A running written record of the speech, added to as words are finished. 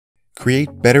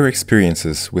Create better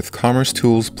experiences with Commerce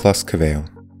Tools plus Coveo.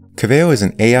 Coveo is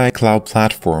an AI cloud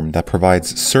platform that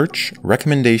provides search,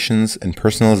 recommendations, and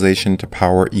personalization to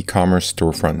power e-commerce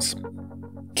storefronts.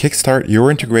 Kickstart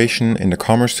your integration in the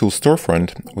Commerce Tools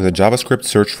storefront with a JavaScript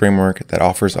search framework that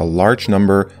offers a large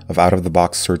number of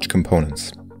out-of-the-box search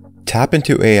components. Tap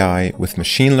into AI with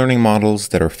machine learning models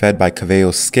that are fed by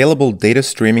Coveo's scalable data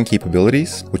streaming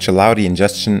capabilities, which allow the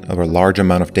ingestion of a large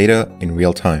amount of data in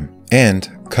real time.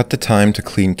 And cut the time to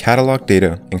clean catalog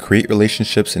data and create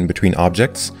relationships in between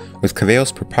objects with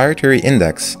Coveo's proprietary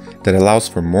index that allows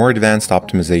for more advanced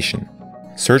optimization.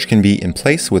 Search can be in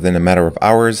place within a matter of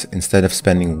hours instead of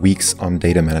spending weeks on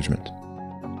data management.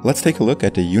 Let's take a look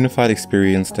at the unified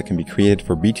experience that can be created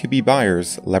for B2B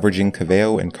buyers leveraging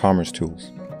Coveo and Commerce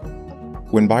Tools.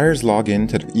 When buyers log in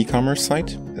to the e-commerce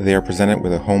site, they are presented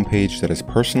with a homepage that is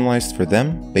personalized for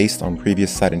them based on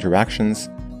previous site interactions,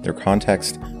 their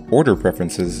context, order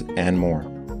preferences, and more.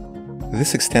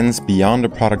 This extends beyond the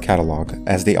product catalog,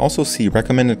 as they also see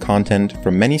recommended content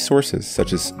from many sources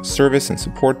such as service and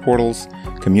support portals,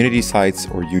 community sites,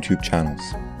 or YouTube channels.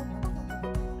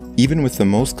 Even with the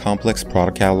most complex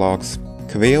product catalogs,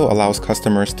 Coveo allows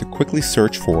customers to quickly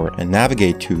search for and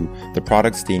navigate to the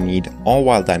products they need, all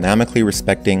while dynamically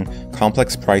respecting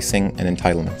complex pricing and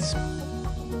entitlements.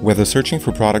 Whether searching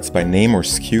for products by name or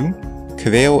SKU,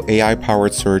 Coveo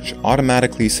AI-powered search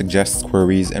automatically suggests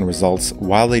queries and results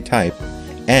while they type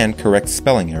and corrects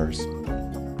spelling errors.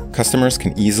 Customers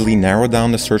can easily narrow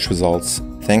down the search results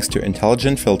thanks to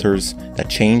intelligent filters that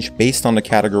change based on the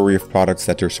category of products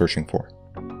that they're searching for.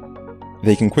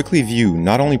 They can quickly view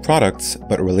not only products,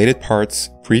 but related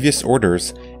parts, previous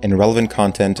orders, and relevant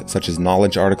content such as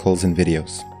knowledge articles and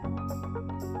videos.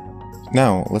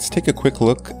 Now, let's take a quick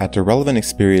look at the relevant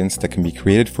experience that can be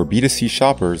created for B2C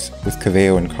shoppers with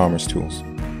Coveo and Commerce Tools.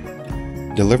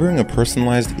 Delivering a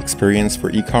personalized experience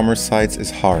for e-commerce sites is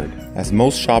hard, as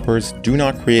most shoppers do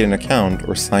not create an account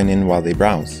or sign in while they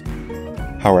browse.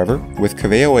 However, with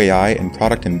Coveo AI and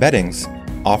product embeddings,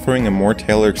 offering a more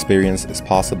tailored experience is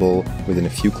possible within a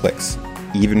few clicks,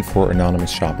 even for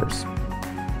anonymous shoppers.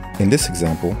 In this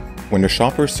example, when the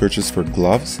shopper searches for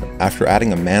gloves after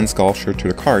adding a man's golf shirt to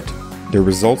the cart, their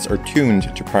results are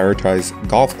tuned to prioritize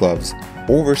golf gloves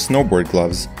over snowboard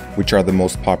gloves, which are the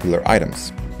most popular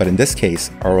items, but in this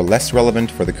case are less relevant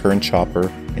for the current shopper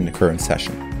in the current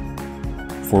session.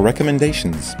 For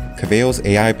recommendations, Coveo's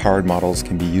AI-powered models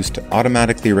can be used to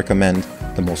automatically recommend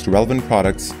the most relevant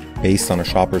products based on a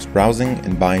shopper's browsing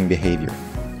and buying behavior,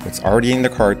 what's already in the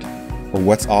cart, or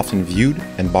what's often viewed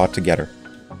and bought together.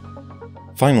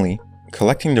 Finally,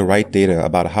 collecting the right data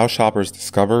about how shoppers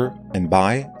discover and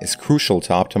buy is crucial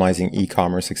to optimizing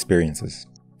e-commerce experiences.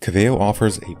 Coveo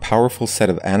offers a powerful set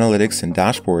of analytics and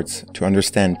dashboards to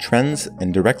understand trends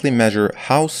and directly measure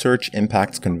how search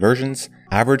impacts conversions,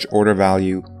 average order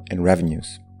value, and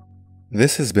revenues.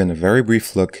 This has been a very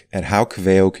brief look at how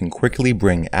Coveo can quickly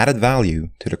bring added value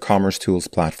to the Commerce Tools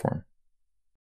platform.